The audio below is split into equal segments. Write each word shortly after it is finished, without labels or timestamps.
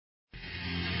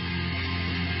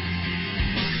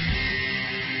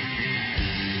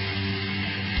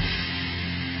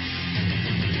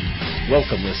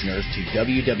Welcome, listeners, to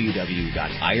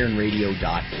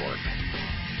www.ironradio.org,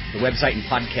 the website and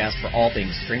podcast for all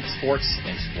things strength sports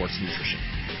and sports nutrition.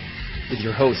 With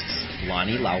your hosts,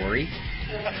 Lonnie Lowery.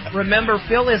 Remember,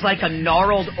 Phil is like a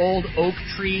gnarled old oak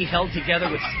tree held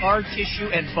together with scar tissue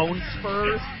and bone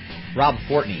spurs. Rob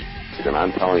Fortney. And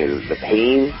I'm telling you, the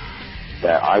pain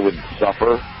that I would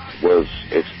suffer was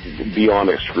beyond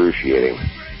excruciating.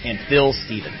 And Phil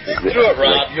Stevens. Do it,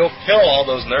 Rob. You'll kill all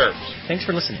those nerves. Thanks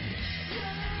for listening.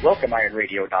 Welcome,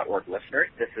 ironradio.org listeners.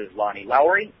 This is Lonnie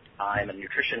Lowery. I'm a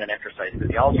nutrition and exercise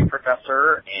physiology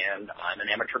professor, and I'm an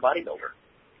amateur bodybuilder.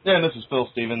 Yeah, and this is Phil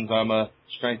Stevens. I'm a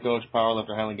strength coach,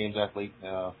 powerlifter, Highland Games athlete,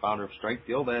 founder of Strength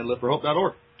Guild and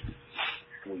liveforhope.org.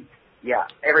 Sweet. Yeah,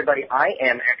 everybody, I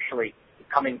am actually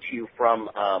coming to you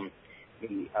from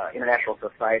the International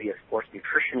Society of Sports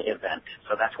Nutrition event,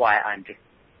 so that's why I'm just,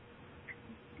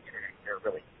 it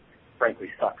really,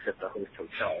 frankly, sucks at the host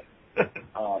hotel.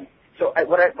 So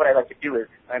what I like to do is,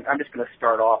 I'm just going to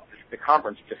start off, the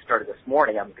conference just started this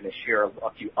morning, I'm going to share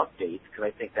a few updates, because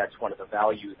I think that's one of the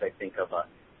values, I think, of a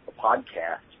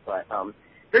podcast. But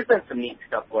there's been some neat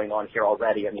stuff going on here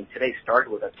already. I mean, today started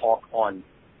with a talk on,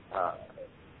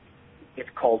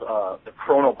 it's called the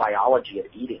chronobiology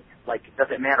of eating. Like, it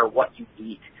doesn't matter what you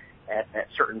eat at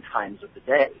certain times of the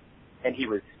day. And he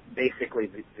was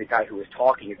basically, the guy who was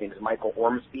talking, his name is Michael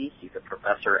Ormsby. He's a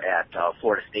professor at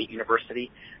Florida State University.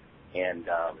 And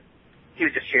he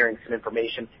was just sharing some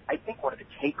information. I think one of the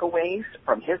takeaways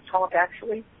from his talk,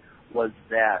 actually, was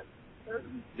that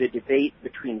the debate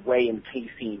between whey and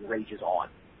casein rages on.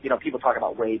 You know, people talk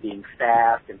about whey being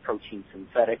fast and protein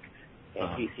synthetic and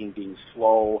casein being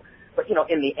slow. But, you know,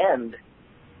 in the end,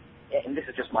 and this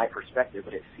is just my perspective,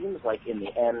 but it seems like in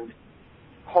the end,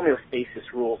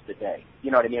 homeostasis rules the day.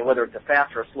 You know what I mean? Whether it's a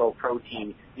fast or a slow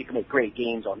protein, you can make great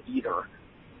gains on either.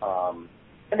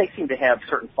 And they seem to have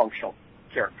certain functional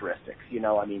characteristics. You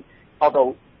know, I mean,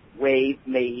 although whey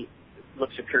may look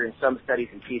superior in some studies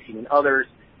and casein in others,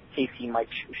 casein might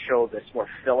show this more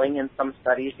filling in some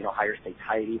studies, you know, higher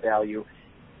satiety value.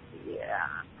 Yeah,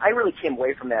 I really came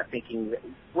away from that thinking that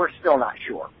we're still not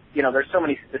sure. You know, there's so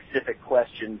many specific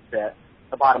questions that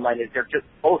the bottom line is they're just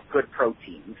both good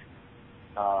proteins.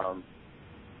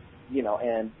 You know,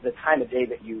 and the time of day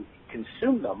that you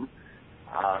consume them,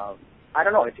 I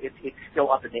don't know, it's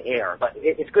still up in the air. But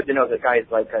it's good to know that guys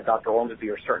like Dr. Ormsby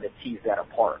are starting to tease that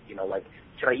apart. You know, like,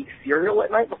 should I eat cereal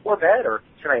at night before bed, or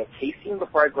should I have casein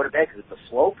before I go to bed because it's a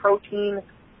slow protein?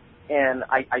 And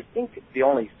I think the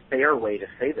only fair way to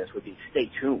say this would be stay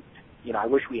tuned. You know, I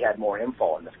wish we had more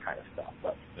info on this kind of stuff,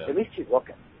 but at least keep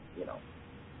looking, you know.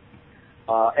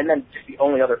 And then just the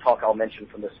only other talk I'll mention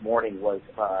from this morning was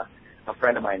a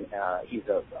friend of mine, he's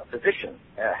a physician,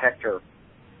 Hector.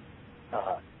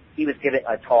 He was giving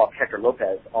a talk, Hector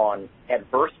Lopez, on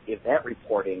adverse event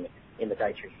reporting in the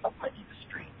dietary supplement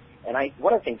industry. And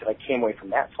one of the things that I came away from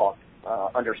that talk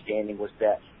understanding was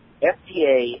that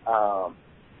FDA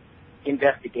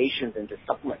investigations into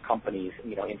supplement companies,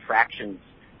 you know, infractions,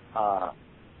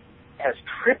 has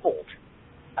tripled,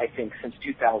 I think, since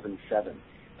 2007.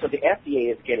 So the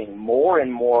FDA is getting more and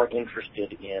more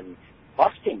interested in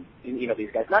busting, you know,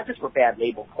 these guys, not just for bad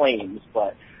label claims,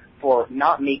 but for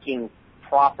not making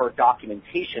proper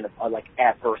documentation of, like,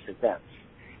 adverse events.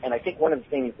 And I think one of the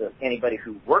things that anybody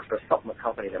who works for a supplement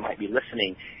company that might be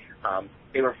listening,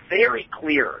 they were very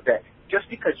clear that just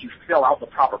because you fill out the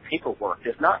proper paperwork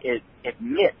does not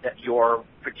admit that your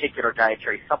particular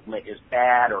dietary supplement is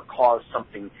bad or caused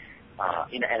something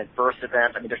in an adverse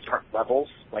event. I mean, there's different levels.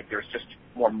 Like, there's just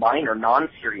more minor,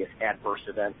 non-serious adverse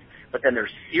events, but then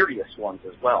there's serious ones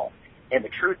as well. And the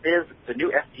truth is, the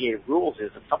new FDA rules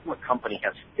is a supplement company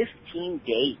has 15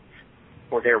 days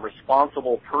for their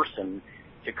responsible person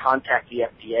to contact the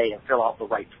FDA and fill out the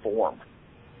right form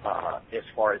as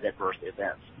far as adverse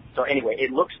events. So anyway,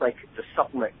 it looks like the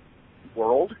supplement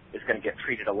world is going to get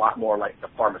treated a lot more like the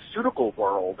pharmaceutical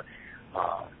world,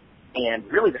 and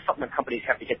really the supplement companies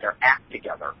have to get their act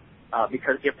together,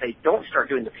 because if they don't start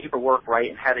doing the paperwork right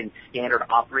and having standard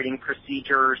operating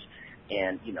procedures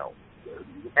and, you know,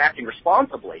 acting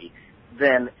responsibly,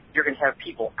 then you're going to have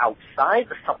people outside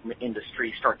the supplement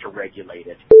industry start to regulate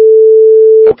it.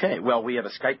 Okay, well, we have a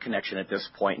Skype connection at this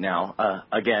point now.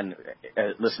 Again,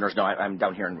 listeners know I'm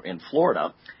down here in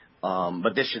Florida,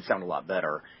 but this should sound a lot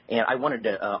better. And I wanted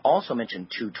to also mention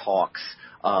two talks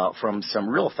from some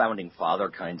real founding father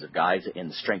kinds of guys in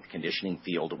the strength conditioning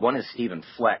field. One is Stephen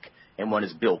Fleck, and one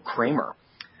is Bill Kramer.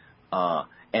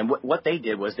 And what they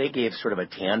did was they gave sort of a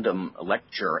tandem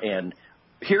lecture, and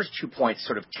here's 2 points,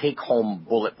 sort of take-home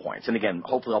bullet points. And again,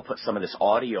 hopefully I'll put some of this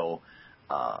audio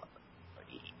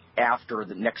after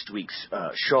the next week's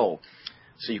show,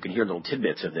 so you can hear little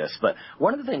tidbits of this. But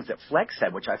one of the things that Fleck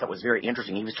said, which I thought was very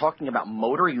interesting, he was talking about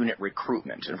motor unit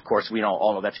recruitment. And, of course, we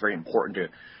all know that's very important to,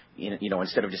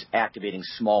 instead of just activating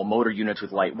small motor units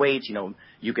with light weights,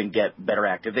 you can get better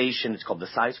activation. It's called the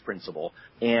size principle.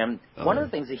 And one of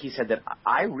the things that he said that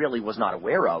I really was not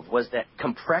aware of was that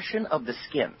compression of the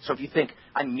skin. So if you think,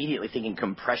 I'm immediately thinking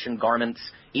compression garments,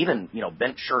 even,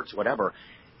 bent shirts, whatever,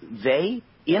 they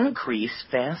increase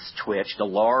fast twitch, the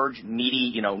large,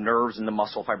 meaty, nerves and the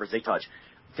muscle fibers they touch,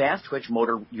 fast twitch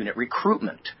motor unit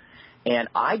recruitment. And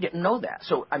I didn't know that.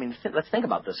 So, let's think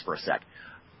about this for a sec.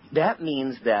 That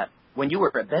means that when you wear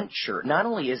a bench shirt, not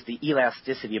only is the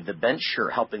elasticity of the bench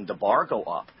shirt helping the bar go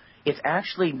up, it's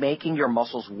actually making your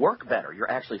muscles work better. You're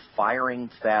actually firing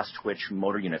fast twitch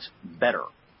motor units better.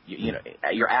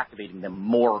 You're activating them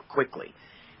more quickly.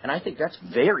 And I think that's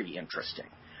very interesting.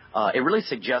 It really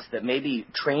suggests that maybe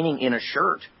training in a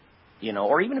shirt,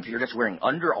 or even if you're just wearing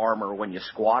Under Armour when you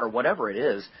squat or whatever it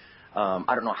is,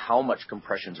 I don't know how much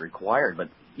compression is required, but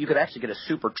you could actually get a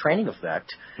super training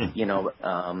effect,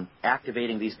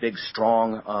 activating these big,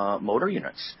 strong motor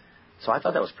units. So I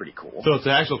thought that was pretty cool. So it's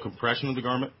the actual compression of the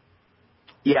garment?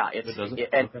 Yeah.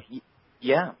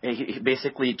 Yeah,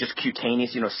 basically just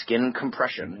cutaneous, skin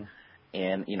compression. Mm-hmm.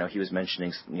 And, he was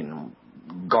mentioning,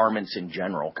 garments in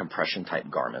general, compression-type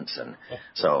garments. And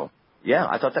so, yeah,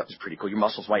 I thought that was pretty cool. Your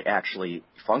muscles might actually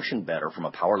function better from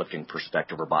a powerlifting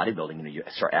perspective or bodybuilding. You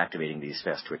start activating these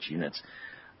fast-twitch units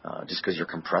just because you're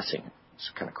compressing.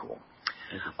 It's kind of cool.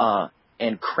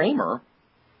 And Kramer,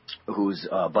 who's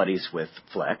buddies with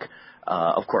Fleck,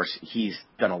 of course, he's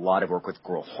done a lot of work with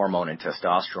growth hormone and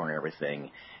testosterone and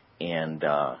everything. And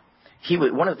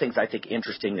one of the things I think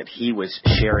interesting that he was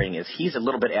sharing is he's a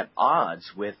little bit at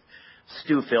odds with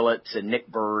Stu Phillips and Nick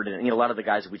Bird and a lot of the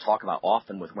guys that we talk about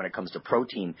often when it comes to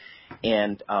protein.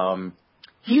 And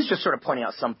he's just sort of pointing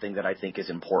out something that I think is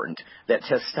important, that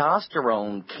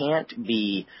testosterone can't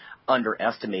be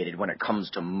underestimated when it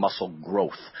comes to muscle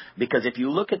growth. Because if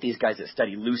you look at these guys that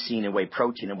study leucine and whey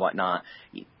protein and whatnot,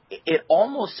 it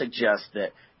almost suggests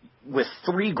that with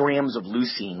 3 grams of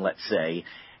leucine, let's say,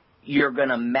 you're going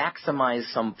to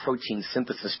maximize some protein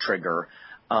synthesis trigger.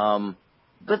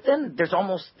 But then there's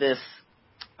almost this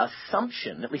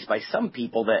assumption, at least by some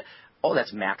people, that,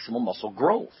 that's maximal muscle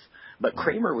growth. But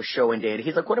Kramer was showing data.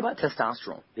 He's like, what about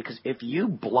testosterone? Because if you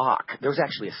block, there was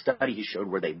actually a study he showed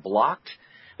where they blocked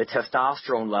the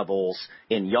testosterone levels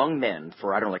in young men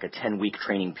for, like a 10-week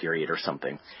training period or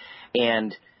something,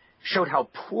 and showed how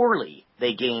poorly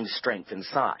they gained strength and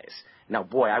size. Now,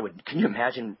 boy, can you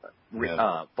imagine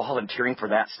volunteering for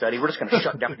that study? We're just going to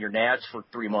shut down your nads for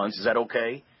 3 months. Is that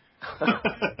okay?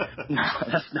 No,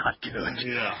 that's not good.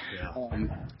 Yeah.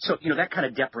 So, that kind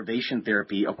of deprivation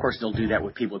therapy, of course, they'll do that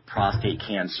with people with prostate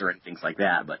cancer and things like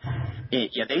that. But, they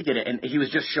did it. And he was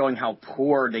just showing how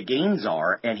poor the gains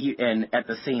are. And at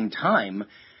the same time,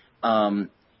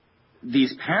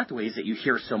 these pathways that you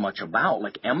hear so much about,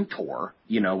 like mTOR,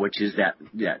 which is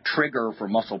that trigger for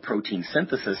muscle protein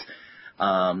synthesis,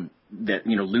 that,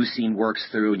 leucine works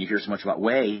through, and you hear so much about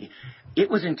whey, it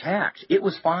was intact. It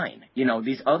was fine.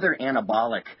 These other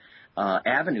anabolic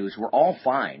avenues were all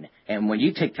fine. And when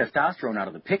you take testosterone out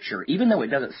of the picture, even though it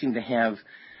doesn't seem to have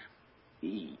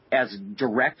as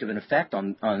direct of an effect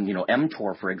on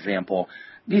mTOR, for example,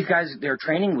 these guys, their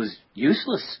training was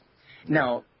useless.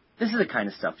 Now, this is the kind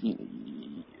of stuff,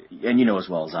 and you know as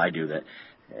well as I do that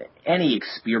any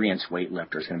experienced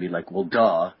weightlifter is going to be like, well,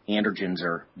 duh, androgens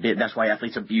are big. That's why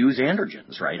athletes abuse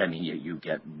androgens, right? I mean, you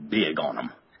get big on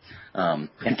them.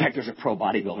 In fact, there's a pro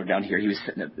bodybuilder down here. He was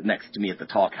sitting next to me at the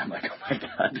talk. I'm like, oh my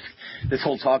God, this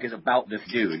whole talk is about this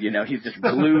dude. He's just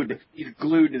glued. He's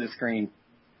glued to the screen.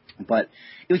 But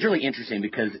it was really interesting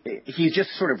because he's just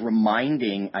sort of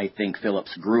reminding, I think,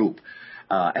 Phillips' group.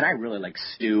 And I really like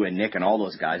Stu and Nick and all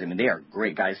those guys. I mean, they are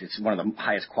great guys. It's one of the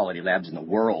highest quality labs in the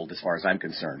world as far as I'm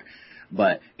concerned.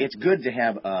 But it's good to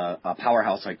have a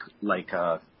powerhouse like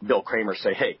Bill Kramer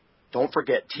say, hey, don't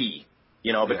forget T,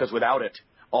 because without it,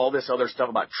 all this other stuff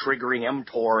about triggering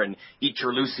mTOR and eat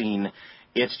your leucine,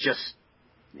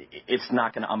 it's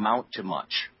not going to amount to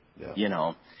much,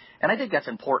 And I think that's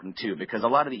important, too, because a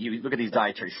lot of you look at these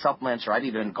dietary supplements, or I've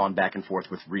even gone back and forth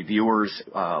with reviewers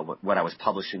when I was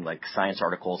publishing, like, science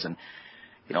articles, and,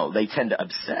 they tend to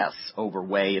obsess over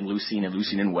whey and leucine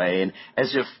and whey, and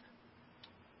as if,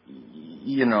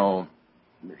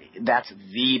 that's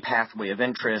the pathway of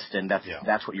interest, and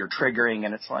that's what you're triggering,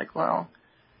 and it's like, well,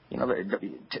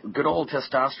 good old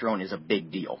testosterone is a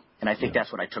big deal, and I think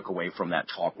that's what I took away from that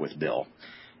talk with Bill.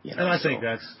 And I think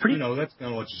that's pretty. That's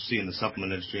kind of what you see in the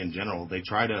supplement industry in general. They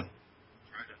try to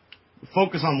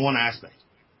focus on one aspect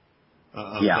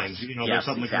of things. You know, there's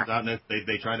something that comes out and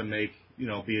they try to make, you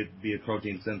know, be it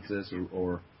protein synthesis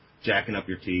or jacking up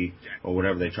your T or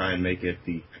whatever. They try and make it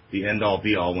the end all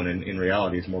be all when in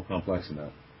reality it's more complex than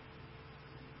that.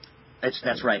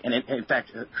 That's right. And in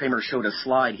fact, Kramer showed a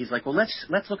slide. He's like, well,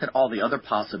 let's look at all the other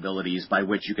possibilities by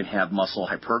which you can have muscle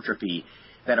hypertrophy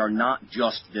that are not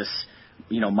just this,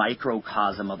 you know,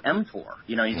 microcosm of mTOR.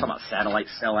 You know, you talk about satellite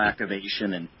cell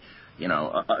activation and, you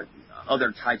know,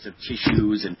 other types of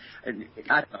tissues. And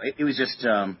I don't know, it was just,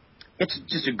 it's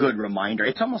just a good reminder.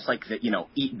 It's almost like that, you know,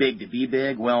 eat big to be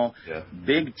big. Well,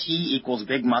 big T equals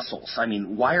big muscles. I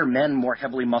mean, why are men more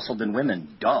heavily muscled than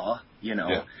women? Duh, you know.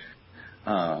 Yeah.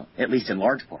 At least in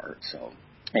large part. So,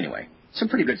 anyway, some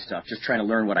pretty good stuff. Just trying to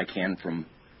learn what I can from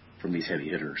these heavy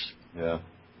hitters. Yeah.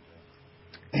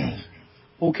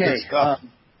 Okay.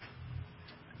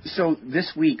 So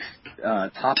this week's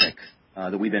topic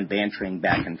that we've been bantering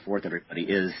back and forth, everybody,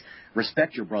 is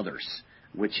respect your brothers,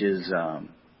 which is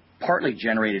partly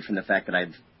generated from the fact that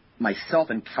I've myself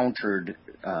encountered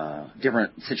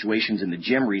different situations in the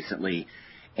gym recently,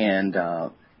 and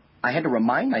I had to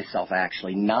remind myself,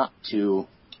 actually, not to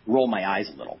roll my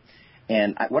eyes a little.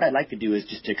 And what I'd like to do is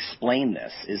just to explain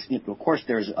this. Of course,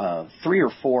 there's 3 or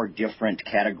 4 different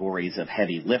categories of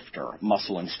heavy lifter,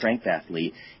 muscle and strength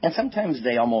athlete, and sometimes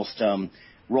they almost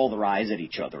roll their eyes at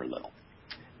each other a little.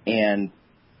 And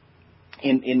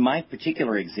in my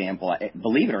particular example,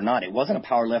 believe it or not, it wasn't a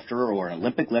power lifter or an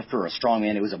Olympic lifter or a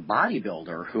strongman. It was a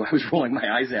bodybuilder who I was rolling my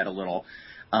eyes at a little.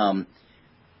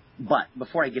 But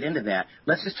before I get into that,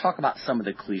 let's just talk about some of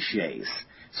the cliches.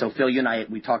 So, Phil, you and I,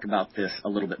 we talked about this a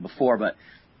little bit before, but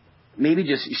maybe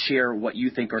just share what you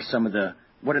think are some of the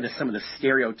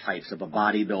stereotypes of a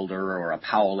bodybuilder or a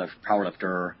power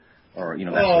lifter or, you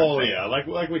know, that sort of thing. Yeah,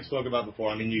 like we spoke about before.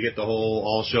 I mean, you get the whole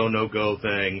all show, no go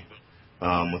thing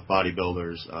with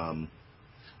bodybuilders.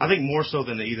 I think more so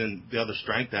than even the other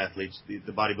strength athletes,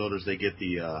 the bodybuilders, they get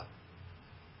the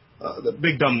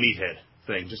big dumb meathead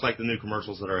thing, just like the new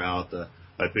commercials that are out.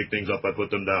 I pick things up, I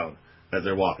put them down, as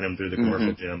they're walking them through the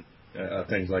commercial gym,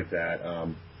 things like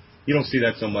that. You don't see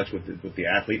that so much with the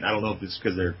athlete. I don't know if it's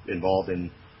because they're involved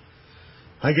in,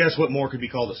 I guess, what more could be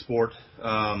called a sport.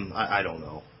 I don't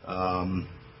know.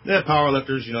 Power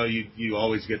lifters, you know, you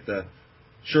always get the,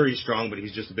 sure, he's strong, but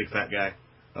he's just a big fat guy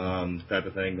type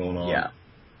of thing going on.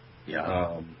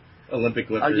 Yeah.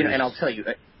 Olympic lifters. You know, and I'll tell you.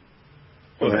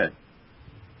 Go ahead.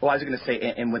 Well, I was going to say,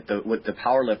 and with the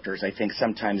power lifters, I think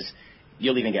sometimes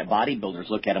you'll even get bodybuilders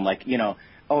look at them like, you know,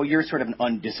 oh, you're sort of an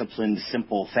undisciplined,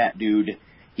 simple, fat dude,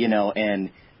 you know, and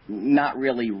not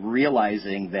really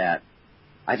realizing that.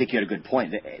 I think you had a good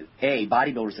point. A,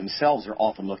 bodybuilders themselves are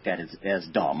often looked at as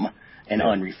dumb and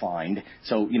unrefined.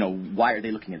 So, you know, why are they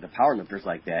looking at the power lifters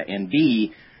like that? And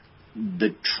B,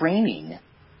 the training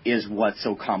is what's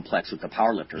so complex with the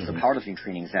powerlifters. The powerlifting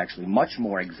training is actually much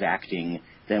more exacting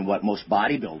than what most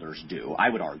bodybuilders do, I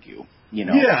would argue. You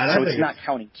know, so it's not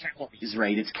counting calories,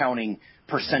 right? It's counting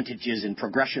percentages and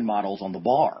progression models on the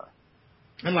bar.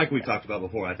 And like we talked about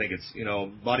before, I think it's, you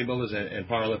know, bodybuilders and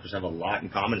powerlifters have a lot in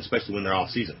common, especially when they're off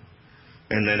season.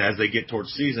 And then as they get towards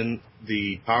season,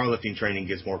 the powerlifting training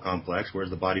gets more complex, whereas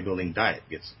the bodybuilding diet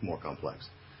gets more complex.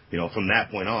 You know, from that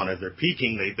point on, as they're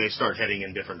peaking, they start heading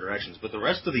in different directions. But the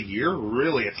rest of the year,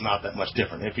 really, it's not that much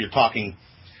different. If you're talking,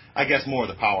 I guess, more of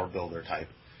the power builder type,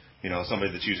 you know,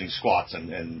 somebody that's using squats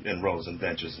and rows and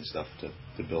benches and stuff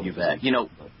to build. You bet. You know,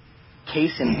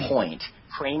 case in point,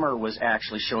 Kramer was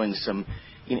actually showing some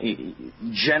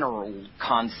general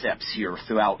concepts here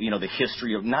throughout, you know, the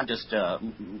history of not just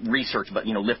research, but,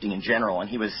 you know, lifting in general. And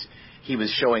he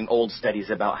was showing old studies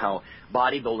about how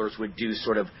bodybuilders would do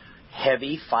sort of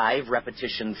heavy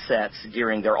 5-repetition sets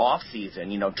during their off season,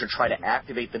 you know, to try to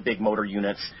activate the big motor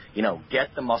units, you know,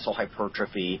 get the muscle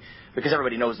hypertrophy, because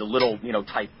everybody knows the little, you know,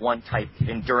 type 1 type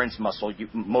endurance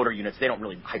motor units, they don't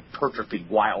really hypertrophy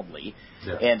wildly.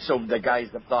 Yeah. And so the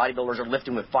bodybuilders are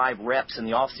lifting with 5 reps in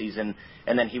the off season,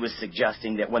 and then he was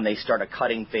suggesting that when they start a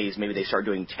cutting phase, maybe they start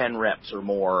doing 10 reps or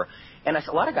more. And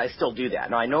a lot of guys still do that.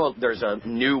 Now, I know there's a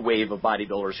new wave of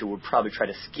bodybuilders who would probably try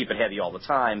to keep it heavy all the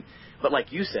time. But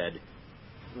like you said,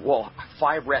 well,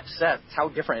 5-rep sets, how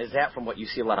different is that from what you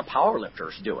see a lot of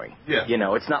powerlifters doing? Yeah. You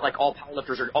know, it's not like all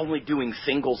powerlifters are only doing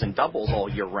singles and doubles all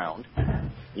year round.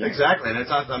 Exactly. And it's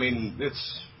not, I mean,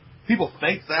 people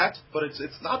think that, but it's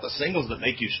not the singles that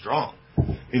make you strong.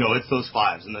 You know, it's those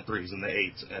 5s and the 3s and the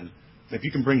 8s. And if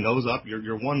you can bring those up,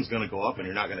 your 1's going to go up and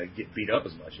you're not going to get beat up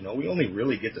as much. You know, we only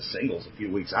really get to singles a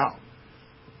few weeks out.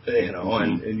 You know,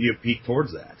 and you peak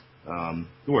towards that.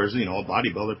 Whereas, you know, a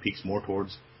bodybuilder peaks more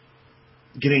towards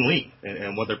getting lean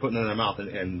and what they're putting in their mouth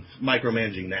and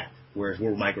micromanaging that. whereas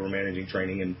we're micromanaging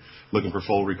training and looking for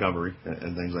full recovery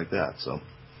and things like that. So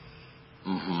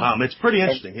it's pretty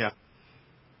interesting, yeah.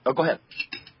 Oh, go ahead.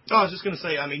 No, I was just going to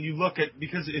say, I mean,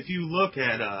 because if you look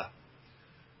at a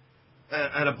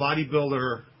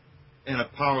bodybuilder and a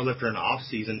power lifter in the off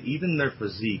season, even their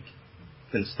physique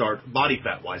can start, body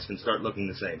fat wise, can start looking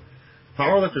the same.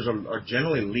 Powerlifters are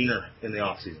generally leaner in the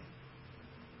off season,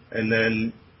 and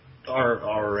then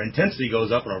our intensity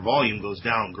goes up and our volume goes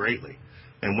down greatly.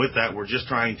 And with that, we're just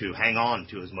trying to hang on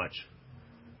to as much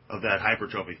of that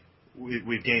hypertrophy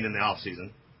we've gained in the off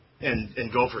season,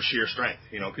 and go for sheer strength.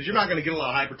 Because you're not going to get a lot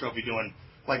of hypertrophy doing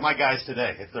like my guys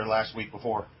today. It's their last week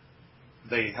before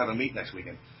they have a meet next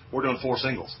weekend. We're doing 4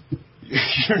 singles.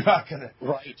 You're not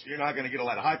gonna get a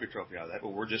lot of hypertrophy out of that, but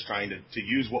we're just trying to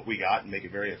use what we got and make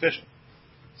it very efficient.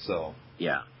 So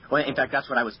yeah. Well, in fact, that's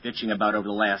what I was bitching about over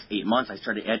the last 8 months. I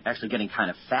started actually getting kind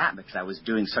of fat because I was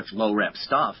doing such low rep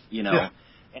stuff, Yeah.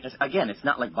 And it's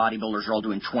not like bodybuilders are all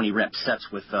doing 20 rep sets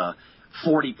with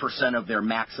 40% of their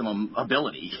maximum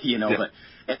ability, Yeah. But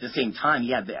at the same time,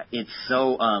 it's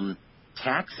so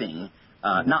taxing.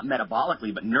 Not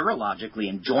metabolically, but neurologically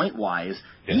and joint-wise.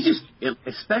 Yes.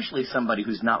 Especially somebody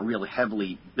who's not really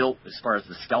heavily built as far as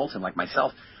the skeleton like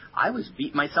myself, I was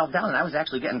beating myself down, and I was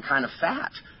actually getting kind of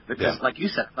fat. Because, like you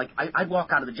said, I'd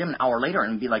walk out of the gym an hour later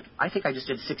and be like, I think I just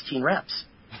did 16 reps.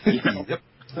 Yep,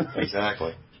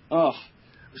 exactly. Oh,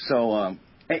 so,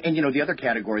 the other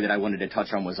category that I wanted to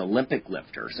touch on was Olympic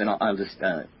lifters. And I'll just,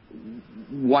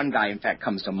 one guy, in fact,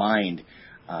 comes to mind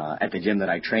at the gym that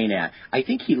I train at. I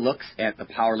think he looks at the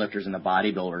powerlifters and the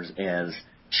bodybuilders as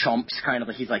chumps, kind of.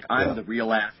 He's like, I'm the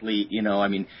real athlete, I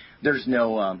mean, there's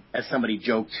no, as somebody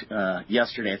joked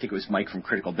yesterday, I think it was Mike from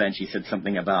Critical Bench, he said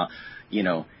something about, you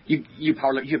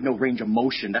powerlifters, you have no range of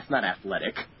motion. That's not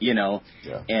athletic, Yeah.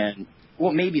 And,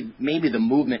 well, maybe the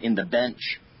movement in the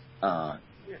bench,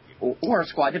 or a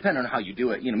squat, depending on how you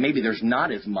do it, maybe there's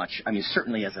not as much. I mean,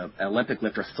 certainly as an Olympic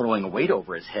lifter throwing a weight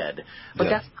over his head, but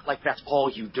that's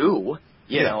all you do.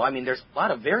 You know, I mean, there's a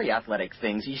lot of very athletic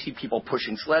things. You see people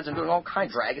pushing sleds and doing all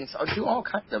kinds, dragging, doing all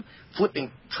kinds of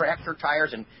flipping tractor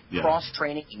tires and cross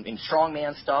training and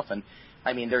strongman stuff. And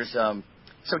I mean, there's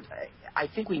so I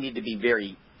think we need to be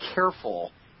very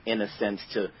careful in a sense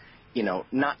to,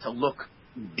 not to look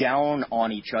down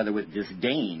on each other with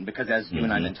disdain, because as you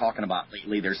and I have been talking about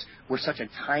lately, we're such a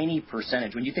tiny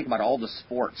percentage. When you think about all the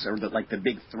sports, or the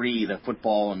big three, the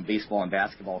football and baseball and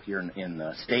basketball here in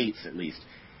the States at least,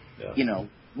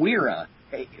 we're a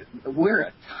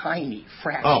tiny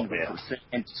fraction of a percent,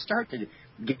 and to start to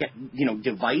get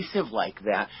divisive like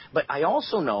that. But I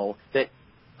also know that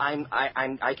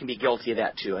I can be guilty of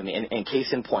that too. I mean, and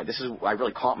case in point, I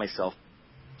really caught myself.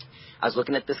 I was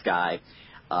looking at this guy.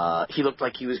 He looked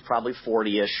like he was probably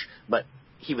 40-ish, but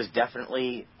he was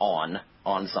definitely on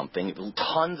something.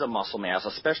 Tons of muscle mass,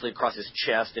 especially across his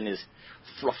chest and his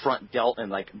front delt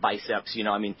and biceps.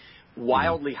 I mean,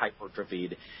 wildly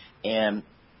hypertrophied. And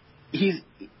he's,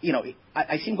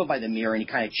 I see him go by the mirror and he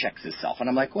kind of checks himself, and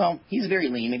I'm like, well, he's very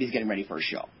lean. Maybe he's getting ready for a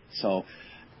show. So,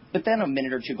 but then a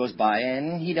minute or two goes by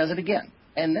and he does it again,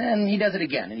 and then he does it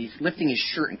again, and he's lifting his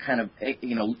shirt and kind of,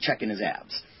 checking his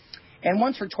abs. And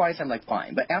once or twice, I'm like,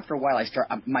 fine. But after a while, I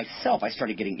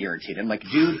started getting irritated. I'm like,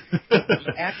 dude,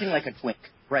 you're acting like a twink,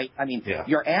 right? I mean,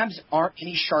 your abs aren't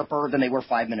any sharper than they were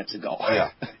 5 minutes ago.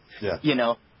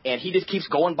 Yeah. And he just keeps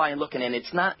going by and looking, and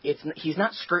he's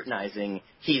not scrutinizing,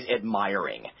 he's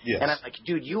admiring. Yes. And I'm like,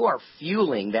 dude, you are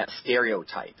fueling that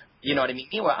stereotype. You know what I mean?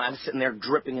 Meanwhile, I'm sitting there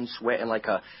dripping in sweat in like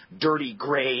a dirty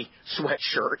gray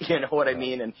sweatshirt. You know what I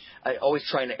mean? And I always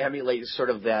trying to emulate sort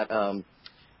of that,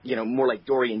 more like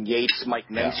Dorian Yates, Mike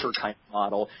Menser kind of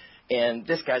model. And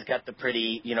this guy's got the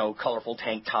pretty, colorful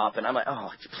tank top. And I'm like, oh,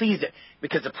 please,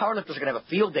 because the powerlifters are going to have a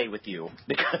field day with you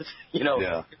because,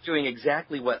 you're doing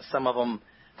exactly what some of them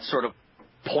sort of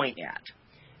point at,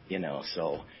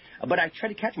 so. But I try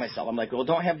to catch myself. I'm like, well,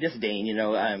 don't have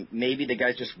disdain, maybe the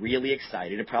guy's just really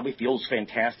excited. It probably feels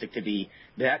fantastic to be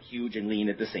that huge and lean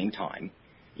at the same time,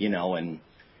 and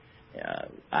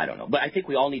I don't know. But I think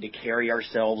we all need to carry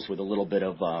ourselves with a little bit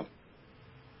of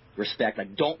respect.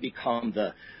 Like, don't become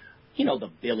the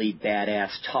Billy badass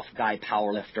tough guy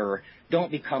powerlifter. Don't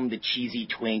become the cheesy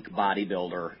twink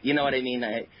bodybuilder. You know what I mean?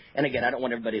 And again, I don't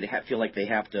want everybody to feel like they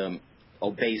have to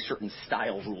obey certain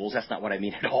style rules. That's not what I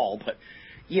mean at all. But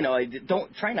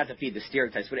don't try not to feed the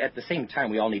stereotypes. But at the same time,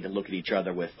 we all need to look at each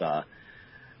other with a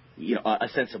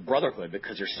sense of brotherhood,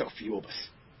 because there's so few of us.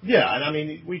 Yeah, and I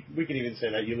mean, we can even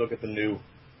say that you look at the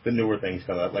newer things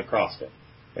coming up, like CrossFit,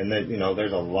 and then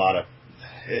there's a lot of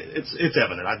it's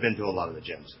evident. I've been to a lot of the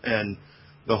gyms, and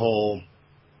the whole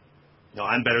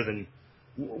I'm better than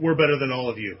we're better than all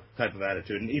of you type of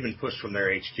attitude, and even pushed from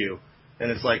their HQ.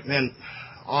 And it's like, man,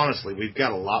 honestly, we've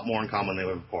got a lot more in common than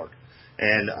we have apart.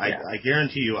 And I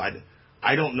guarantee you,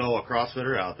 I don't know a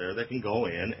CrossFitter out there that can go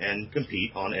in and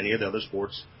compete on any of the other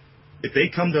sports. If they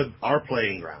come to our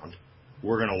playing ground,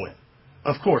 we're going to win.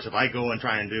 Of course, if I go and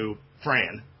try and do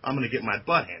Fran, I'm going to get my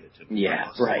butt handed to me. Yeah,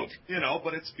 right.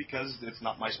 But it's because it's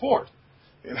not my sport.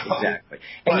 Exactly.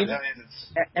 But, and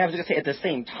I was going to say, at the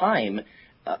same time,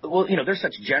 they're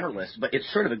such generalists, but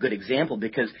it's sort of a good example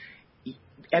because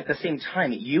at the same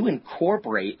time, you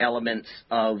incorporate elements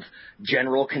of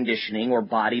general conditioning or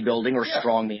bodybuilding or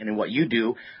strongman in what you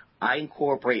do. I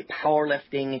incorporate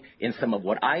powerlifting in some of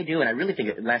what I do, and I really think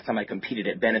last time I competed,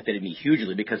 it benefited me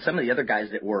hugely because some of the other guys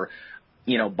that were,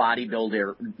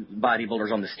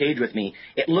 bodybuilders on the stage with me,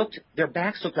 their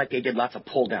backs looked like they did lots of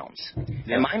pull downs,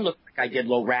 and mine looked like I did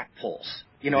low rack pulls.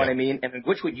 You know what I mean? And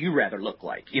which would you rather look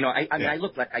like? I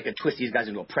look like I could twist these guys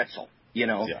into a pretzel.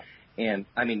 Yeah. And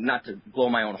I mean, not to blow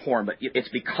my own horn, but it's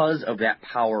because of that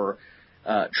power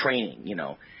training.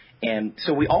 And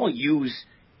so we all use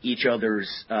each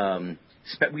other's.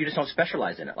 We just don't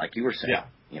specialize in it, like you were saying.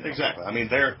 Yeah, exactly. I mean,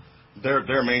 their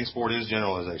main sport is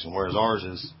generalization, whereas ours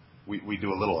is we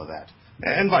do a little of that,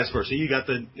 and vice versa. You got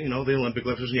the the Olympic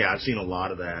lifters. Yeah, I've seen a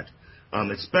lot of that,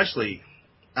 especially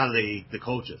out of the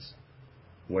coaches,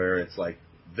 where it's like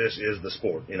this is the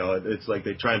sport. It's like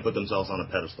they try and put themselves on a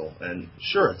pedestal. And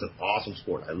sure, it's an awesome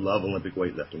sport. I love Olympic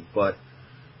weightlifting, but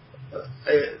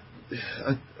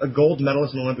a gold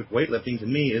medalist in Olympic weightlifting to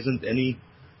me isn't any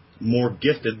more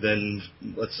gifted than,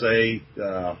 let's say,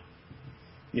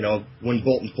 when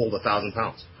Bolton pulled 1,000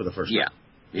 pounds for the first time.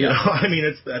 I mean,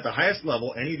 it's at the highest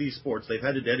level. Any of these sports, they've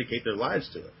had to dedicate their lives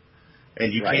to it,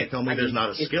 and you can't tell me there's not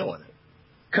a skill in it.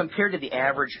 Compared to the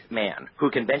average man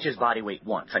who can bench his body weight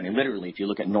once, I mean, literally, if you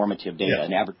look at normative data,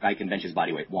 an average guy can bench his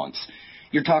body weight once.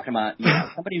 You're talking about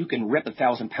somebody who can rip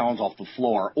 1,000 pounds off the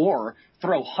floor or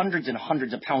throw hundreds and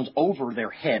hundreds of pounds over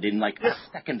their head in like a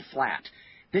second flat.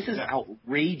 This is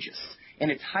outrageous,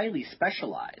 and it's highly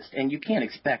specialized, and you can't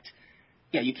expect.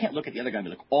 You can't look at the other guy and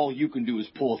be like, all you can do is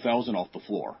pull 1,000 off the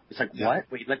floor. It's like, what?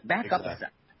 Wait, back up a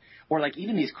second. Or like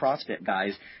even these CrossFit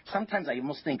guys, sometimes I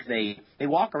almost think they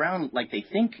walk around like they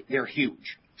think they're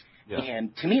huge. Yeah.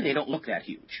 And to me, they don't look that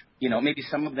huge. Maybe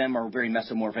some of them are very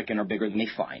mesomorphic and are bigger than me,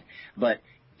 fine. But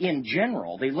in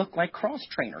general, they look like cross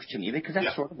trainers to me because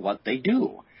that's sort of what they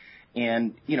do.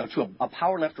 And, to a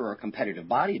power lifter or a competitive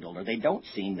bodybuilder, they don't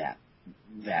seem that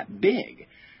big.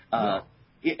 No.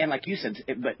 And like you said,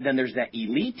 but then there's that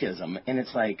elitism, and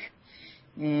it's like,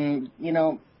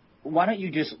 why don't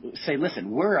you just say, listen,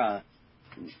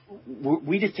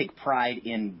 we just take pride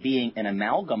in being an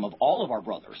amalgam of all of our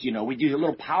brothers. We do a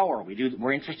little power.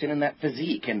 We're interested in that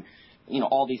physique, and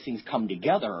all these things come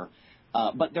together.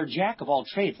 But they're jack of all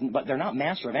trades, but they're not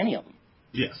master of any of them.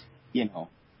 Yes. And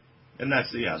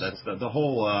that's the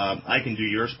whole. I can do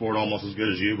your sport almost as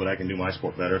good as you, but I can do my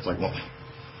sport better. It's like, well,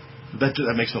 that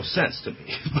makes no sense to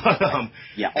me. But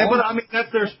I mean, that's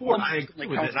their sport. I agree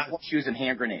with it. Shoes and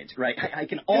hand grenades, right? I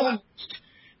can almost,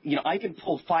 I can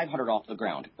pull 500 off the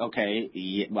ground.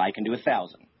 Okay, I can do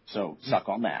 1,000. So suck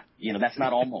on that. That's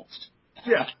not almost.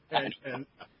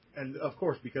 And of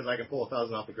course, because I can pull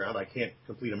 1,000 off the ground, I can't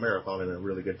complete a marathon in a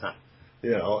really good time.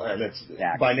 And it's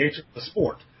by nature of the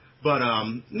sport. But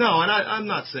no, and I'm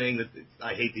not saying that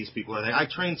I hate these people or anything. I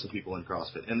train some people in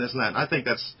CrossFit and this and that. And I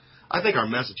think our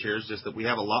message here is just that we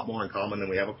have a lot more in common than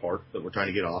we have apart that we're trying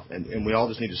to get off, and we all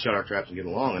just need to shut our traps and get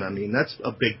along. And I mean, that's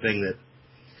a big thing that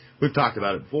we've talked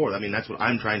about it before. I mean, that's what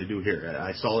I'm trying to do here.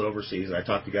 I saw it overseas, and I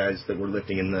talked to guys that were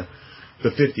lifting in the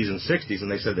 50s and 60s,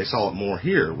 and they said they saw it more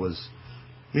here.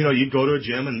 You'd go to a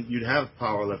gym and you'd have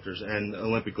power lifters and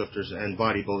Olympic lifters and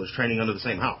bodybuilders training under the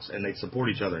same house, and they'd support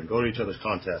each other and go to each other's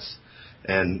contests,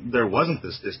 and there wasn't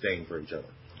this disdain for each other.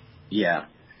 Yeah.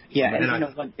 Yeah,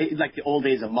 and like the old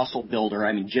days of Muscle Builder,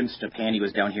 I mean, Jim Stepani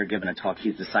was down here giving a talk.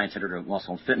 He's the science editor of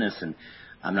Muscle and Fitness, and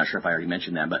I'm not sure if I already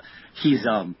mentioned that, but he's,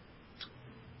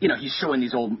 he's showing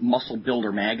these old Muscle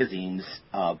Builder magazines,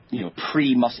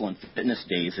 pre-Muscle and Fitness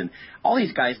days, and all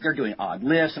these guys, they're doing odd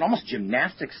lifts and almost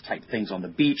gymnastics type things on the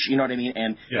beach, you know what I mean?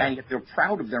 And yet they're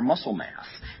proud of their muscle mass.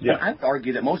 Yeah. And I would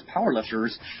argue that most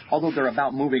powerlifters, although they're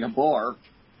about moving a bar,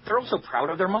 they're also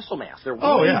proud of their muscle mass. They're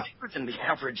way bigger than the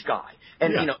average guy.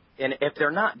 And, and if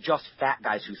they're not just fat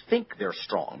guys who think they're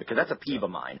strong, because that's a peeve of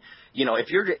mine.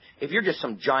 If you're just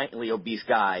some giantly obese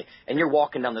guy and you're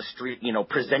walking down the street,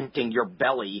 presenting your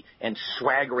belly and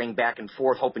swaggering back and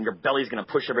forth, hoping your belly's going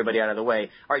to push everybody out of the way.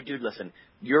 All right, dude, listen,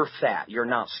 you're fat. You're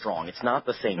not strong. It's not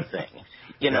the same thing,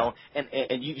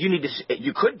 and you need to,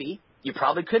 you could be. You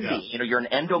probably could be. You know, you're an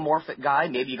endomorphic guy.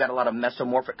 Maybe you got a lot of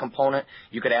mesomorphic component.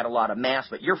 You could add a lot of mass,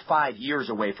 but you're 5 years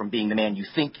away from being the man you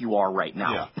think you are right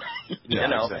now. Yeah, you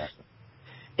know? Exactly.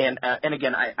 And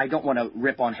again, I don't want to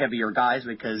rip on heavier guys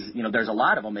because, you know, there's a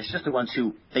lot of them. It's just the ones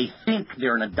who they think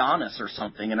they're an Adonis or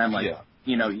something. And I'm like,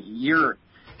 you know, you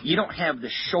don't have the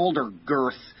shoulder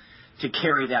girth to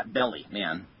carry that belly,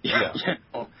 man. Yeah. You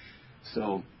know?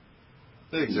 So.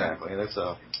 Exactly. That's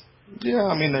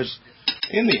I mean,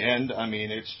 in the end, I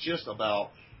mean, it's just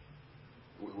about,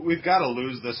 we've got to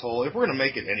lose this whole, if we're going to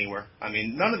make it anywhere, I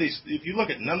mean, if you look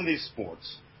at none of these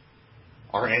sports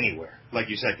are anywhere, like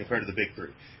you said, compared to the big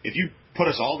three. If you put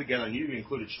us all together and you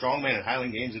included strongman and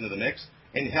Highland Games into the mix,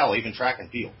 and hell, even track and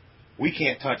field, we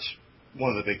can't touch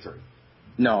one of the big three.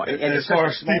 No, and as far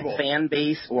as small fan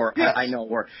base, or yes. I know,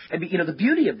 or you know, the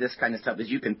beauty of this kind of stuff is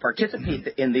you can participate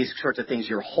in these sorts of things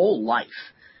your whole life.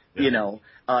 You know,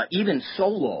 even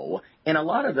solo, and a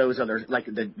lot of those other, like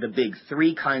the big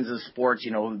three kinds of sports,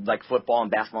 you know, like football and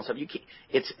basketball and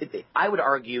stuff. I would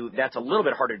argue that's a little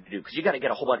bit harder to do because you got to get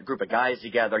a whole lot of group of guys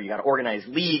together. You got to organize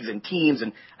leagues and teams,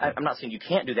 and I'm not saying you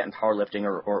can't do that in powerlifting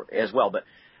or as well, but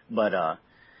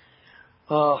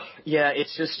yeah,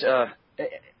 it's just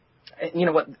you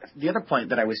know what? The other point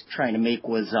that I was trying to make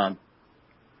was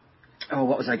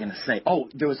what was I going to say? Oh,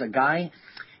 there was a guy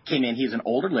came in. He's an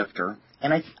older lifter.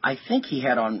 And I think he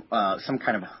had on some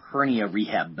kind of hernia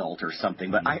rehab belt or something.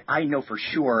 But I know for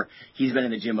sure he's been in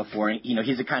the gym before. And, you know,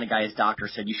 he's the kind of guy his doctor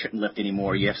said you shouldn't lift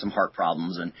anymore. You have some heart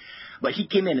problems. But he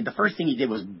came in, and the first thing he did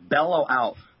was bellow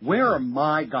out, "Where are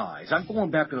my guys? I'm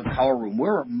going back to the power room.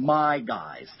 Where are my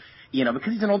guys?" You know,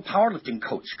 because he's an old powerlifting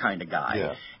coach kind of guy.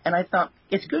 Yeah. And I thought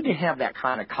it's good to have that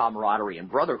kind of camaraderie and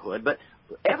brotherhood. But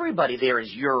everybody there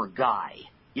is your guy.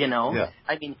 You know,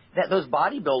 I mean, those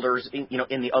bodybuilders, you know,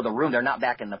 in the other room, they're not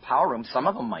back in the power room. Some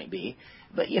of them might be,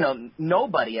 but you know,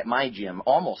 nobody at my gym,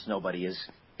 almost nobody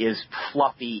is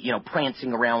fluffy, you know,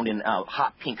 prancing around in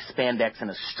hot pink spandex and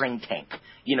a string tank.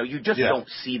 You know, you just don't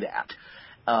see that.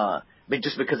 But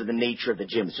just because of the nature of the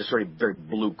gym, it's just sort of very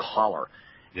blue collar.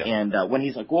 Yeah. And when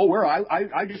he's like, "Well,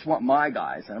 I just want my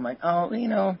guys," and I'm like, "Oh, you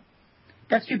know,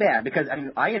 that's too bad because I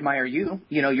mean, I admire you.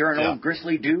 You know, you're an old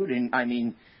gristly dude, and I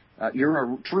mean."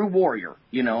 You're a true warrior,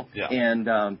 you know, and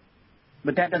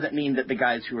but that doesn't mean that the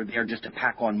guys who are there just to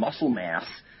pack on muscle mass,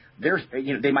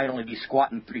 you know, they might only be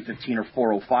squatting 315 or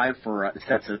 405 for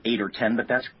sets of 8 or 10, but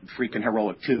that's freaking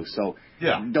heroic too. So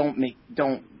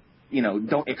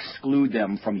don't exclude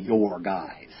them from your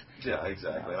guys. Yeah,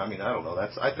 exactly. I mean, I don't know.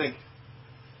 I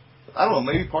don't know.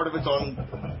 Maybe part of it's on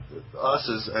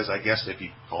us as I guess if you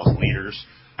call us leaders,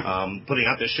 putting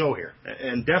out this show here,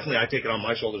 and definitely I take it on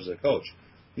my shoulders as a coach.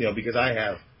 You know, because I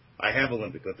have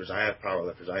Olympic lifters, I have power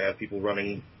lifters, I have people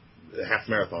running half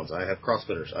marathons, I have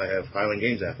CrossFitters, I have Highland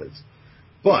Games athletes.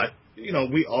 But, you know,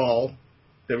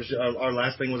 our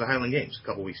last thing was a Highland Games a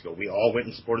couple weeks ago. We all went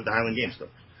and supported the Highland Games stuff.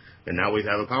 And now we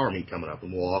have a power meet coming up,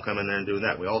 and we'll all come in there and do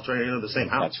that. We all train in the same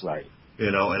house. That's right.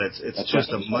 You know, and it's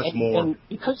just a much more... And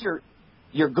because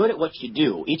you're good at what you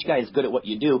do, each guy is good at what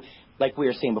you do, like we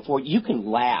were saying before, you can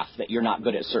laugh that you're not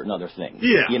good at certain other things.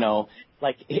 Yeah. You know,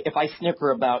 like if I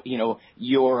snicker about, you know,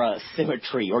 your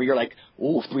symmetry, or you're like,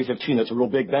 "Oh, 315, that's a real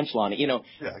big bench line," you know.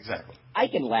 Yeah, exactly. I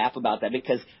can laugh about that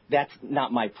because that's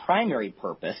not my primary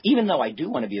purpose, even though I do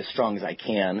want to be as strong as I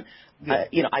can. Yeah.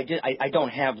 You know, I don't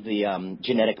have the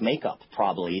genetic makeup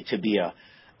probably to be a,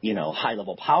 you know,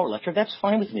 high-level power lifter. That's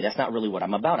fine with me. That's not really what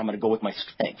I'm about. I'm going to go with my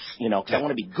strengths, you know, because I want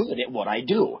to be good at what I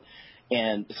do.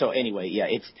 And so anyway,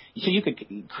 so you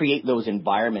could create those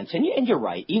environments. And you're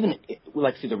right. Even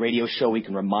like through the radio show, we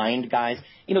can remind guys,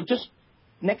 you know, just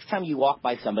next time you walk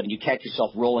by somebody and you catch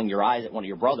yourself rolling your eyes at one of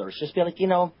your brothers, just be like, you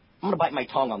know, I'm going to bite my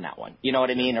tongue on that one. You know what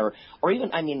I mean? Or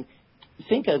even, I mean,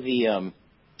 think of the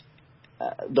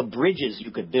bridges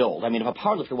you could build. I mean, if a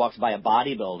powerlifter walks by a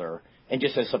bodybuilder and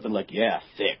just says something like, "Yeah,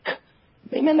 thick,"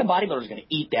 man, the bodybuilder's going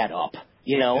to eat that up.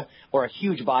 You know, or a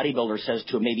huge bodybuilder says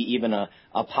to maybe even a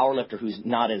powerlifter who's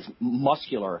not as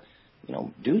muscular, you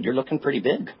know, "Dude, you're looking pretty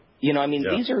big." You know, I mean,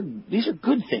 these are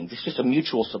good things. It's just a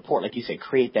mutual support, like you say,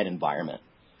 create that environment.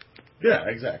 Yeah,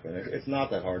 exactly. It's not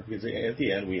that hard because at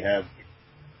the end we have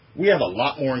a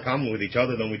lot more in common with each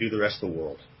other than we do the rest of the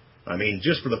world. I mean,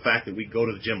 just for the fact that we go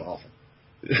to the gym often,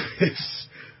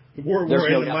 we're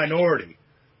in the minority.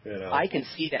 You know. I can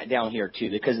see that down here too,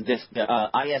 because the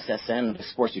ISSN, the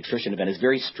sports nutrition event, is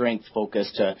very strength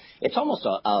focused. It's almost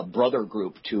a brother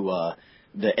group to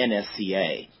the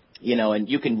NSCA, you know, and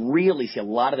you can really see a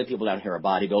lot of the people down here are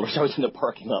bodybuilders. I was in the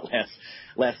parking lot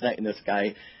last night, and this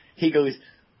guy, he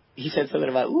he said something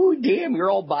about, ooh, damn, you're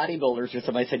all bodybuilders or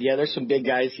something. I said, yeah, there's some big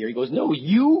guys here. He goes, no,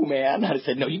 you, man. I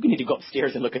said, no, you need to go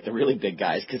upstairs and look at the really big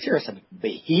guys because there are some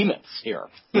behemoths here,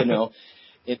 you know.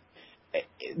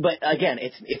 But again,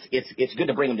 it's good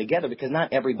to bring them together because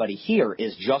not everybody here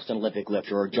is just an Olympic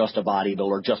lifter or just a bodybuilder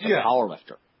or just a power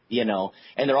lifter, you know.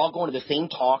 And they're all going to the same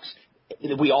talks.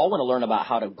 We all want to learn about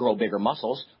how to grow bigger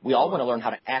muscles. We all want to learn how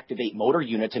to activate motor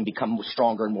units and become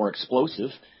stronger and more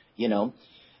explosive, you know.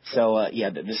 So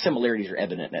the similarities are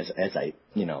evident as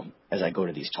I go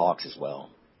to these talks as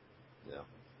well. Yeah.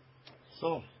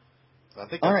 So I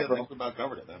think all that's right, it. I think we about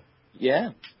covered it, man. Yeah.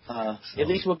 At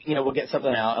least we'll get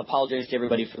something out. Apologize to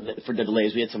everybody for the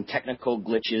delays. We had some technical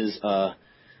glitches.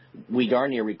 We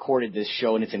darn near recorded this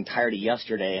show in its entirety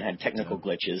yesterday and had technical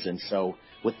glitches, and so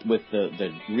with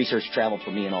the research travel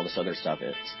for me and all this other stuff,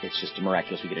 it's just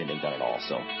miraculous we get anything done at all.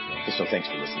 So thanks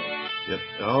for listening. Yep.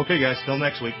 Okay, guys. Till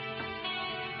next week.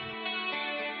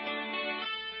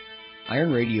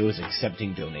 Iron Radio is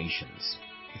accepting donations.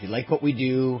 If you like what we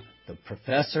do, the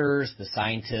professors, the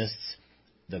scientists,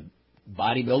 the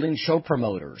bodybuilding show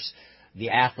promoters, the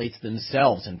athletes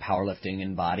themselves in powerlifting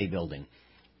and bodybuilding,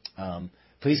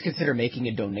 please consider making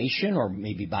a donation or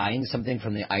maybe buying something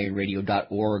from the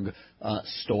ironradio.org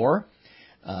store.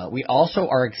 We also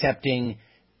are accepting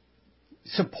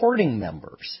supporting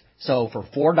members. So for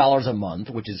 $4 a month,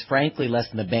 which is frankly less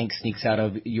than the bank sneaks out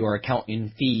of your account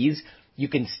in fees, you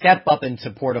can step up and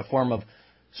support a form of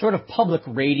sort of public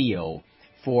radio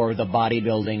for the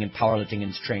bodybuilding and powerlifting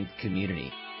and strength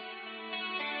community.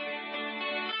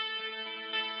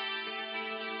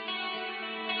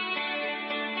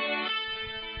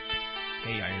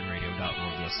 Hey,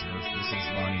 IronRadio.org listeners, this is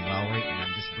Lonnie Lowry, and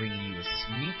I'm just bringing you a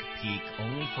sneak peek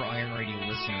only for Iron Radio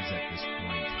listeners at this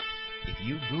point. If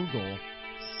you Google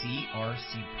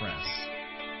CRC Press,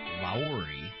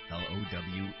 Lowry,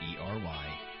 L-O-W-E-R-Y,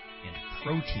 and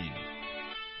protein,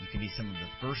 you can be some of the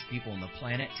first people on the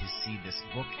planet to see this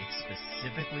book. It's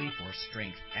specifically for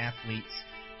strength athletes,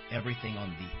 everything on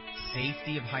the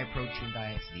safety of high-protein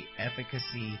diets, the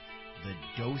efficacy, the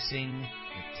dosing,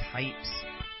 the types,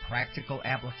 practical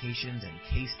applications, and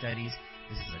case studies.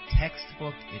 This is a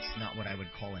textbook. It's not what I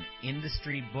would call an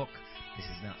industry book. This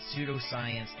is not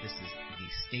pseudoscience. This is the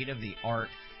state-of-the-art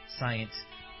science.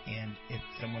 And if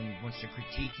someone wants to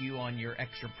critique you on your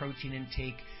extra protein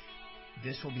intake,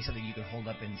 this will be something you can hold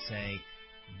up and say,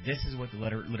 this is what the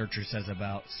literature says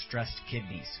about stressed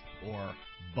kidneys, or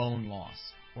bone loss,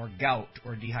 or gout,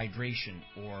 or dehydration,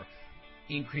 or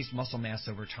increased muscle mass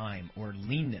over time, or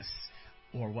leanness,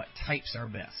 or what types are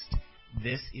best.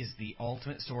 This is the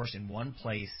ultimate source in one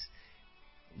place.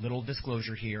 Little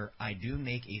disclosure here, I do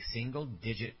make a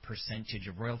single-digit percentage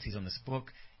of royalties on this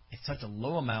book. It's such a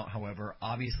low amount, however.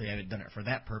 Obviously, I haven't done it for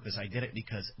that purpose. I did it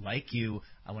because, like you,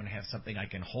 I want to have something I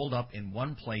can hold up in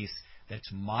one place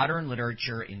that's modern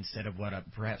literature instead of what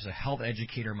perhaps a health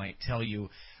educator might tell you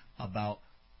about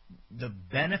the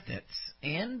benefits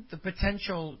and the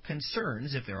potential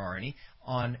concerns, if there are any,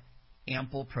 on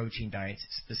ample protein diets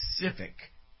specific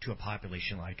to a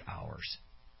population like ours.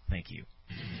 Thank you.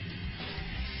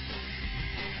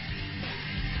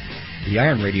 The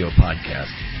Iron Radio podcast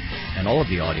and all of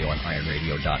the audio on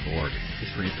ironradio.org is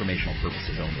for informational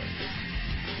purposes only.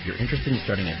 If you're interested in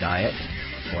starting a diet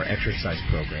or exercise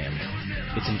program,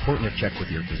 it's important to check with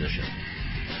your physician.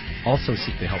 Also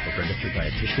seek the help of registered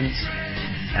dietitians,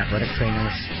 athletic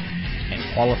trainers, and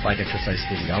qualified exercise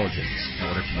physiologists in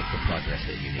order to make the progress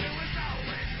that you need.